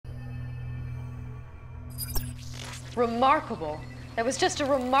Remarkable. That was just a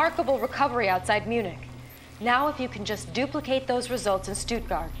remarkable recovery outside Munich. Now if you can just duplicate those results in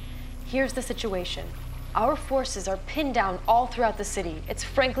Stuttgart. Here's the situation. Our forces are pinned down all throughout the city. It's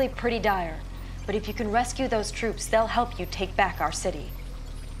frankly pretty dire. But if you can rescue those troops, they'll help you take back our city.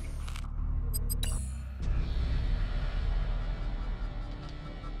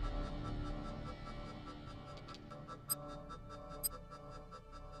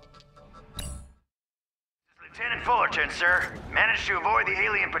 Lieutenant Fullerton, sir. Managed to avoid the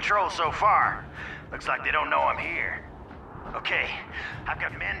alien patrol so far. Looks like they don't know I'm here. Okay, I've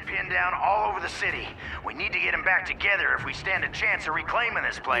got men pinned down all over the city. We need to get them back together if we stand a chance of reclaiming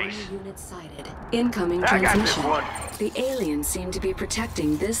this place. Unit sighted. Incoming I got this transmission. one. The aliens seem to be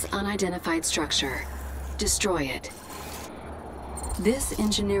protecting this unidentified structure. Destroy it. This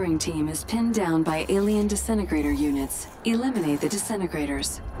engineering team is pinned down by alien disintegrator units. Eliminate the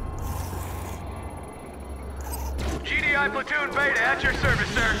disintegrators. GDI Platoon Beta at your service,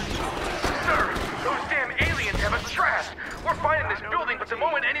 sir. Sir, those damn aliens have us trapped. We're finding this building, but the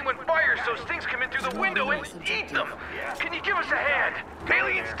moment anyone fires, those things come in through the window and eat them. Can you give us a hand?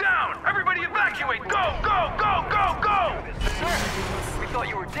 Aliens down! Everybody evacuate! Go, go, go, go, go! Sir, we thought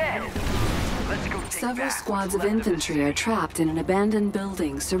you were dead. Let's go take Several back squads what's of left infantry are trapped in an abandoned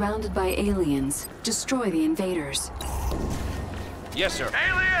building surrounded by aliens. Destroy the invaders. Yes, sir.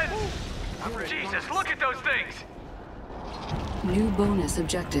 Aliens! Jesus, look at those things! New bonus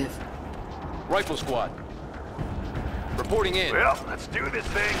objective. Rifle squad. Reporting in. Well, let's do this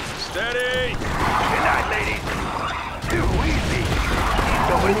thing. Steady! Good night, ladies. Too easy. He's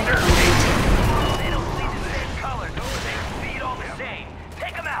going dirty. They don't bleed the same color, no, they bleed all the same.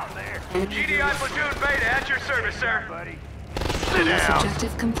 Take them out there. GDI Platoon Beta at your service, sir. Buddy. Sit Bonus down.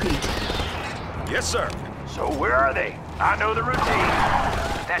 objective complete. Yes, sir. So where are they? I know the routine.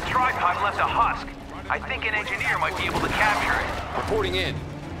 That tripod left a husk. I think an engineer might be able to capture it. Reporting in.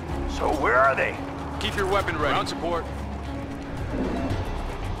 So where are they? Keep your weapon ready. Ground support.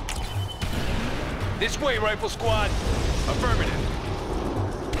 This way, rifle squad. Affirmative.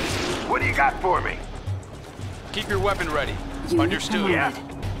 What do you got for me? Keep your weapon ready. Unit Understood. promoted.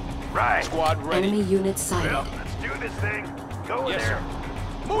 Yeah. Right. Squad ready. Enemy unit sighted. Well, let's do this thing. Go in Yes, there. sir.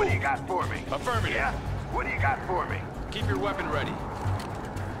 What do you got for me? Affirmative. Yeah. What do you got for me? Keep your weapon ready.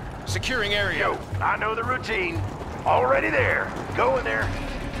 Securing area. Yo, I know the routine. Already there. Go in there.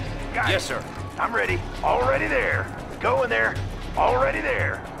 Got Yes, it. sir. I'm ready. Already there. Go in there. Already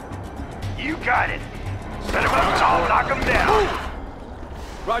there. You got it. Set him up and I'll knock him down.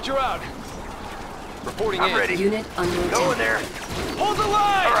 Roger out. Reporting I'm in. ready. Unit under attack. Go in there. Hold the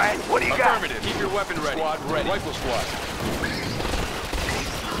line! All right, what do you got? Affirmative. Keep your weapon ready. Squad ready. Rifle squad.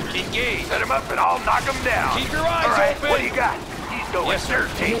 Engage. Set him up and I'll knock him down. Keep your eyes All right, open. what do you got? He's going Yes, sir.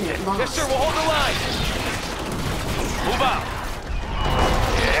 dirty. Unit lost. Yes, sir. We'll hold the line. Move out.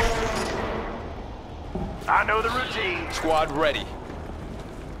 I know the routine. Squad ready.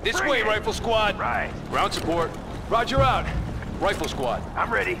 This Bring way, it. rifle squad. Right. Ground support. Roger out. Rifle squad.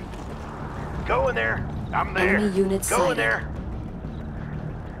 I'm ready. Go in there. I'm there. Enemy unit Go in sighted. there.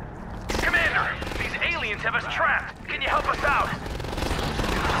 Commander, these aliens have us trapped. Can you help us out?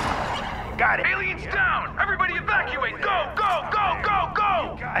 Got it. Aliens down! Everybody evacuate! Go, go, go, go,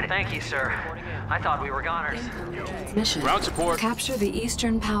 go! Got it. Thank you, sir. I thought we were goners. Mission. Ground support. Capture the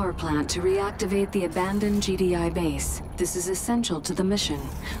eastern power plant to reactivate the abandoned GDI base. This is essential to the mission.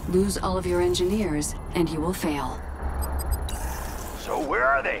 Lose all of your engineers, and you will fail. So where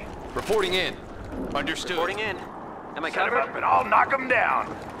are they? Reporting in. Understood. Reporting in. Am I Set him covered? up and I'll knock him down.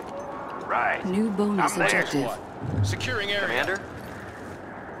 Right. New bonus I'm there. objective. Squad. Securing area. Commander?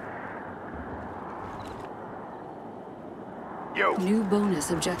 Yo. New bonus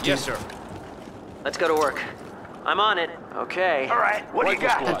objective. Yes, sir. Let's go to work. I'm on it. Okay. All right, what do you Rifle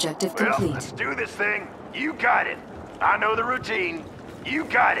got? squad. Objective Well, complete. let's do this thing. You got it. I know the routine. You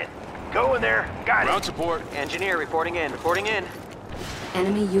got it. Go in there. Got Ground it. support. Engineer reporting in. Reporting in.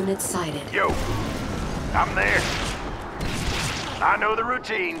 Enemy unit sighted. Yo. I'm there. I know the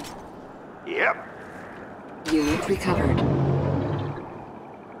routine. Yep. Unit recovered.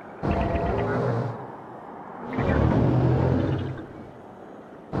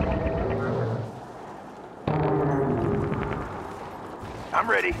 I'm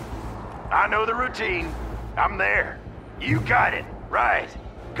ready. I know the routine. I'm there. You got it. Right.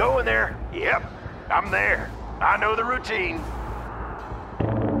 Go in there. Yep. I'm there. I know the routine.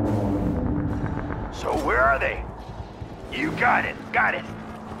 So where are they? You got it. Got it.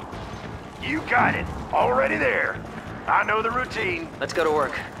 You got it. Already there. I know the routine. Let's go to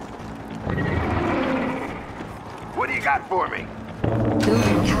work. What do you got for me?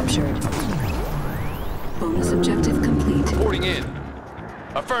 Building captured. Bonus objective Reporting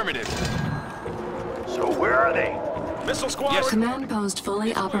in. Affirmative. So where are they? Missile squad. Yes. Command post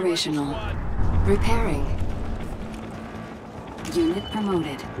fully operational. Repairing. Unit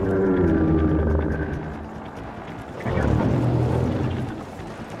promoted.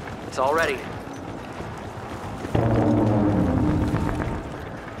 It's all ready.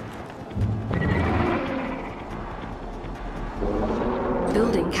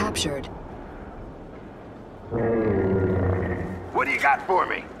 Building captured. What do you got for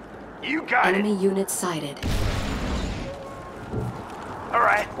me? You got Enemy it. unit sighted. All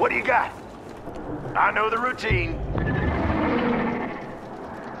right, what do you got? I know the routine.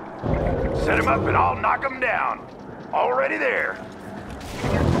 Set him up and I'll knock him down. Already there.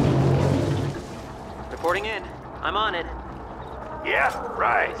 Reporting in. I'm on it. Yeah,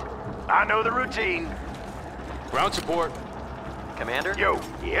 right. I know the routine. Ground support. Commander? Yo,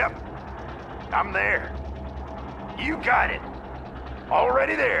 yep. I'm there. You got it.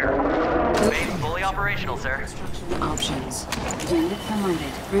 Already there. Base fully operational, sir. Options. Unit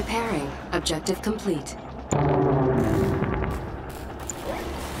promoted. Repairing. Objective complete.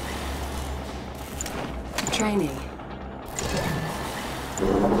 Training.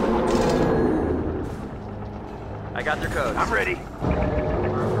 I got their codes. I'm ready.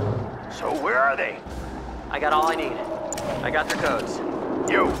 So where are they? I got all I need. I got their codes.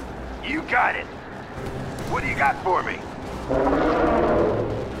 Yo, you got it. What do you got for me?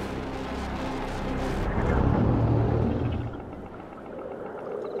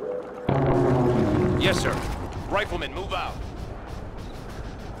 Yes, sir. Riflemen, move out.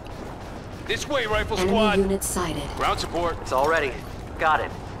 This way, rifle Enemy squad. unit sighted. Ground support. It's all ready. Got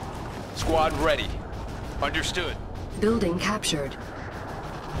it. Squad ready. Understood. Building captured.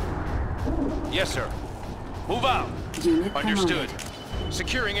 Yes, sir. Move out. Unit Understood. promoted.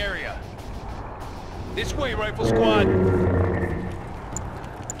 Securing area. This way, rifle squad.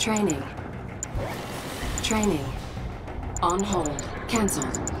 Training. Training. On hold.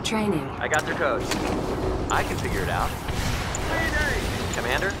 Cancelled. Training. I got their codes. I can figure it out.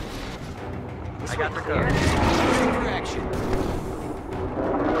 Commander? I got their codes.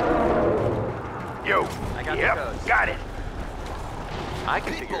 Yo, I got yep, the codes. got it. I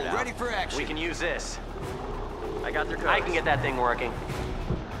can figure it out. ready for action. We can use this. I got their codes. I can get that thing working.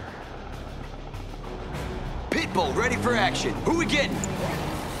 Pitbull ready for action. Who we getting?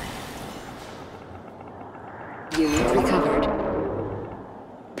 Unit recovered.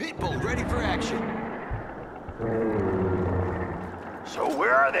 Pitbull ready for action. So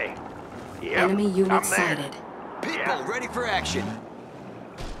where are they? Yep, Enemy unit I'm there. sighted. Pitbull ready for action.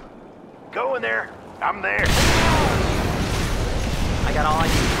 Go in there. I'm there. I got all I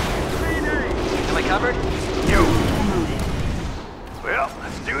need. Am I covered? Yo, Promoted. well,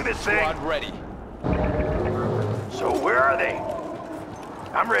 let's do this thing. Squad ready. So where are they?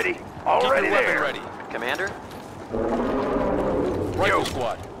 I'm ready. Keep Already your weapon there. ready. Commander? Rifle Yo.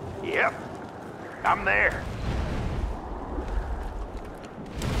 squad. Yep, I'm there.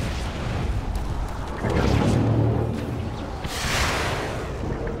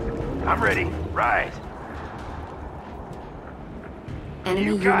 I'm ready. Right. Enemy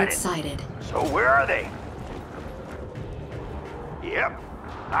You got unit it. sighted. So where are they? Yep,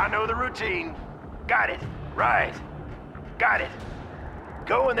 I know the routine. Got it. Right. Got it.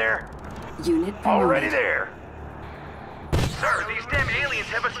 Go in there. Unit promoted. Already there. Sir, these damn aliens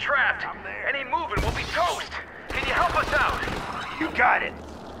have us trapped. I'm there. Any movement will be toast. Can you help us out? You got it.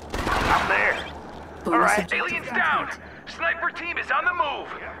 I'm there. Bonus All right, objective Aliens complete. down! Sniper team is on the move!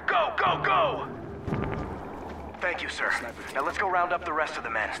 Go, go, go! Thank you, sir. Now let's go round up the rest of the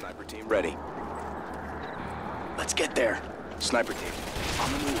men. Sniper team ready. Let's get there. Sniper team,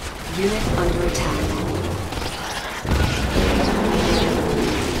 on the move. Unit under attack.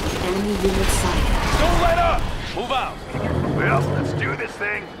 Enemy unit sighted. Don't let up. Move out. Well, let's do this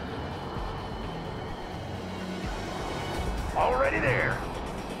thing. Already there.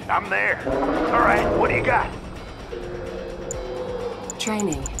 I'm there. All right, what do you got?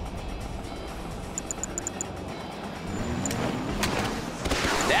 Training.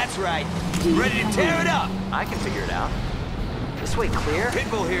 That's right. Ready to tear it up. I can figure it out. This way clear?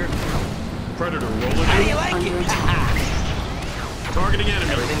 Pitbull here. Predator rolling How do in. you like Under it? attack. Targeting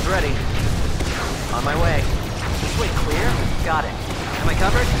enemy. Everything's ready. On my way. This way clear? Got it. Am I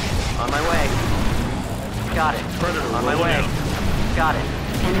covered? On my way. Got it. Predator On my rolling way. in. Got it.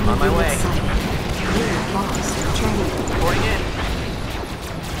 Enemy On my unit way. sighted. Unit lost. Training. Reporting in.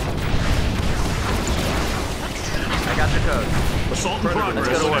 I got the code. Assault in Let's progress.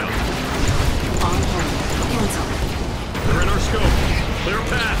 go to work. On hold. Cancel. They're in our scope. Clear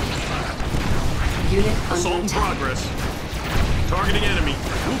path. Unit Assault under in attack. progress. Targeting enemy.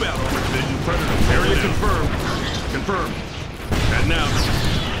 Move out, Armor Division. Predator. Area confirmed. Confirmed. And now.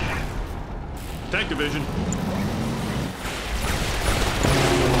 Tank Division.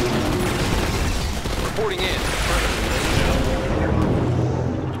 Reporting in.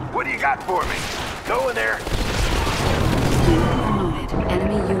 What do you got for me? Go in there. Unit promoted.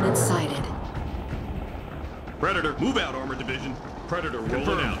 Enemy unit sighted. Predator. Move out, Armor Division. Predator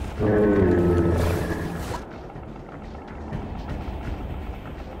rolling out.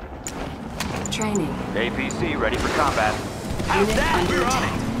 Training. APC ready for combat. Unit under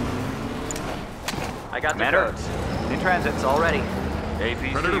attack. I got the Commander, codes. in transit. It's all ready.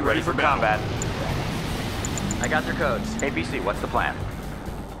 APC Predator ready for combat. I got their codes. APC, what's the plan?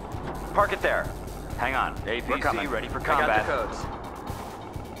 Park it there. Hang on. APC ready for I combat. got the codes.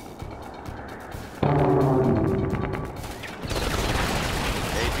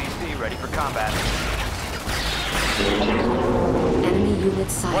 APC ready for combat. Enemy unit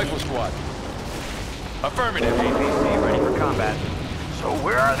sighted. Rifle squad. Affirmative. APC ready for combat. So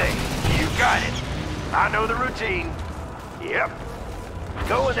where are they? You got it. I know the routine. Yep.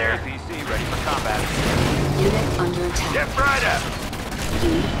 Go in there. APC ready for combat. Unit under attack. Step right up.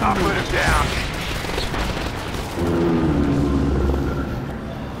 I'll put him down.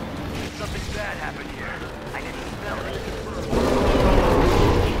 Something bad happened here. I didn't smell it.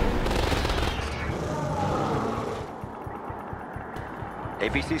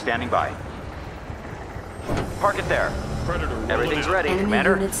 APC standing by. Park it there. Predator rolling Everything's out. ready, Enemy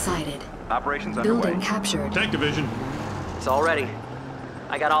Commander. unit sighted. Operations underway. Building captured. Tank Division. It's all ready.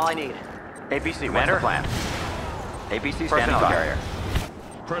 I got all I need. APC, what's the plan? APC standing by. Carrier.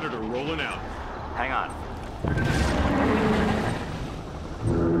 Predator rolling out. Hang on.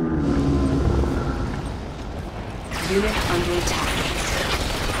 Unit under attack.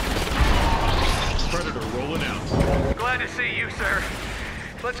 Predator rolling out. Glad to see you, sir.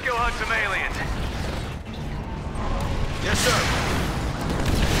 Let's go hunt some aliens. Yes, sir.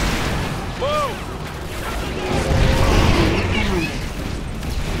 Whoa!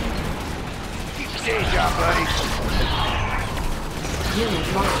 Day job, buddy.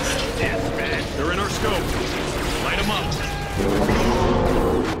 Unit lost. Yes, man. They're in our scope. Light them up.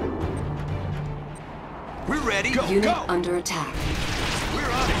 We're ready. Go, Unit go. under attack. We're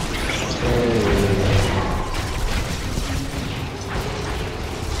on it.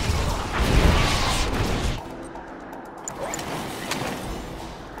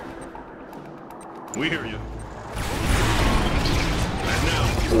 We hear you. And now.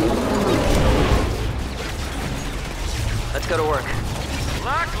 Let's go to work.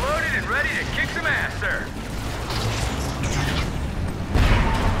 Locked, loaded, and ready to kick some ass, sir.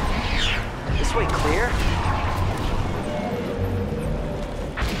 This way clear?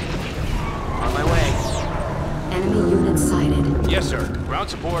 On my way. Enemy unit sighted. Yes, sir. Ground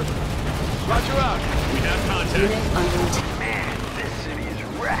support. Roger out. We have contact. Unit under attack. Man, this city is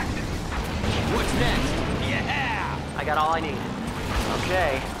wrecked. What's next? Yeah! I got all I need.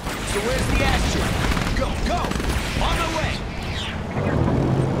 Okay. So where's the action? Go, go! On the way!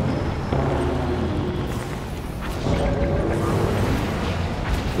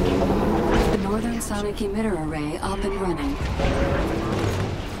 The Northern Sonic Emitter Array up and running.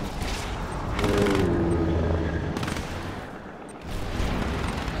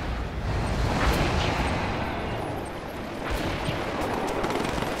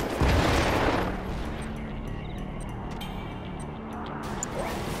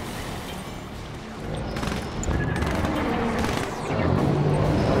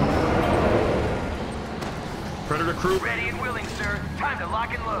 Predator crew. Ready and willing, sir. Time to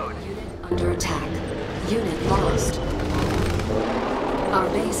lock and load. Unit under attack. Unit lost. Our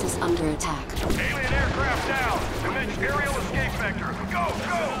base is under attack. Alien aircraft down. Commence aerial escape vector. Go,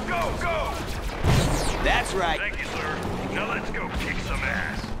 go, go, go! That's right. Thank you, sir. Now let's go kick some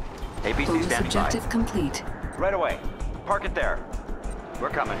ass. APC Bonus standing by. objective complete. Right away. Park it there. We're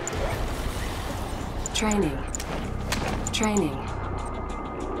coming. Training. Training.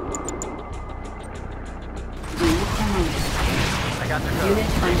 Unit promoted. I got their codes.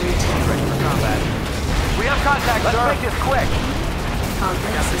 Unit under attack. Ready for combat. We have contact, Let's make this quick. Our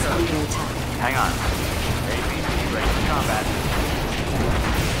base is under attack. Hang on. APC ready for combat.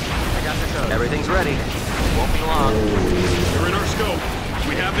 I got their codes. Everything's ready. Won't be long. They're in our scope.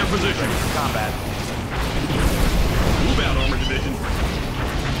 We have their position. Ready for combat. Move out, Armor Division.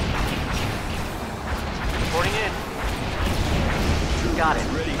 Reporting in. Got it.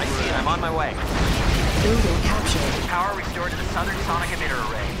 I see it. I'm on my way. Building captured. Power restored to the Southern Sonic Emitter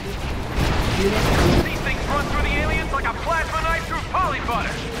Array. Unit under These things run through the aliens like a plasma knife through poly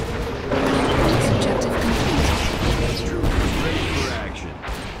butter. Bonus objective complete.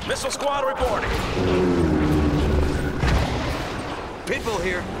 Hostile squad reporting. Pitbull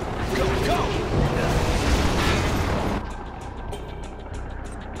here. Go, go!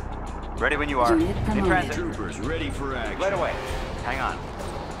 Ready when you are. Unit In promoted. transit. Troopers ready for action. Right away. Hang on.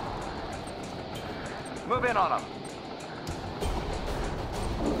 Move in on them.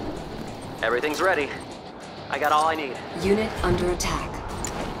 Everything's ready. I got all I need. Unit under attack.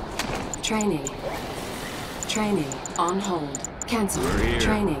 Training. Training. On hold. Cancel. We're here.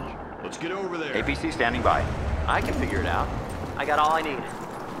 Training. Let's get over there. APC standing by. I can figure it out. I got all I need.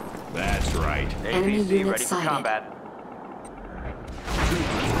 That's right. Enemy APC unit ready for sighted. combat.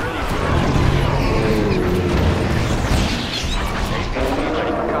 Troopers ready for APC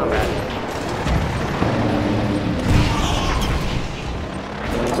ready for combat.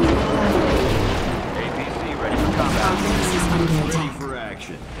 APC ready for Our combat. base is under ready attack. for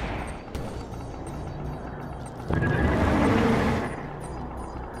action.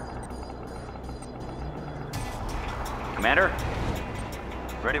 Commander?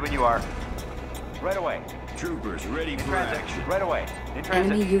 Ready when you are. Right away. Troopers ready In for transit. action. Right away. In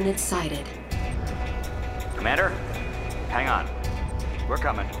transit. Enemy unit sighted. Commander? Hang on. We're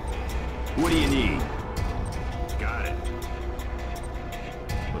coming. What do you need? Got it.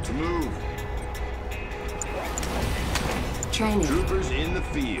 Let's move. Training. Troopers in the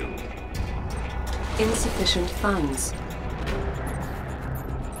field. Insufficient funds.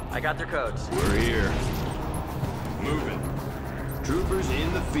 I got their codes. We're here. Moving. Troopers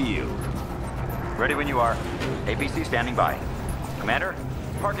in the field. Ready when you are. APC standing by. Commander?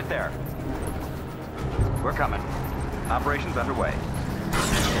 Park it there. We're coming. Operations underway.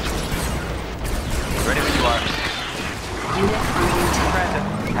 Ready when you are. Unit under attack.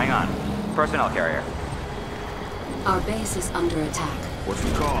 Transit. Hang on. Personnel carrier. Our base is under attack. What's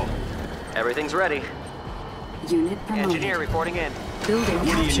the call? Everything's ready. Unit promoted. Engineer reporting in. Building What do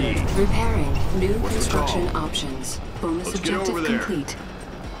you captured. need? Repairing. New What's the construction call? options. Bonus Let's get objective over there. complete.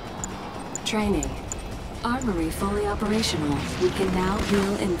 Training. Armory fully operational. We can now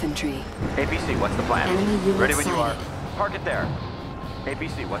heal infantry. APC, what's the plan? Enemy unit Ready when you are. sighted. Park it there.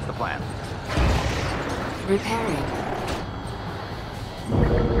 APC, what's the plan? Repairing.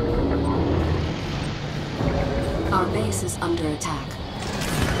 Our base is under attack.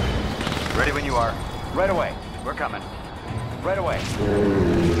 Ready when you are. Right away. We're coming. Right away.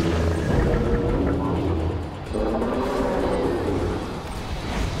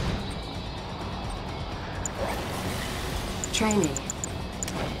 Training.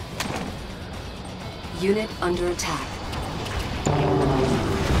 Unit under attack.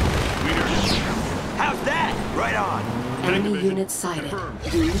 How's that? Right on. Enemy division. unit sighted.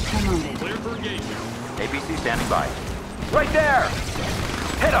 Confirmed. Unit promoted. Clear for engagement. APC standing by. Right there!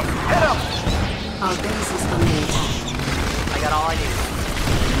 Hit him! Hit him! Our base is under attack. I got all I need.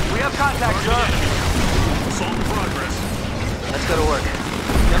 We have contact, sir! Assault in progress. Let's go to work.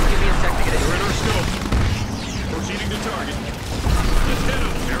 Just give me a sec to get We're it. in our scope. Proceeding to target. Just hit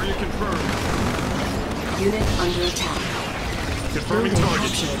him. Area confirmed. Unit under attack. Confirming Building target.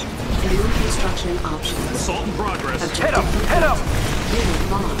 captured. New construction options. Assault in progress. Hit him! Hit him! Unit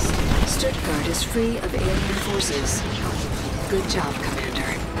lost. Stuttgart is free of alien forces. Good job, Commander.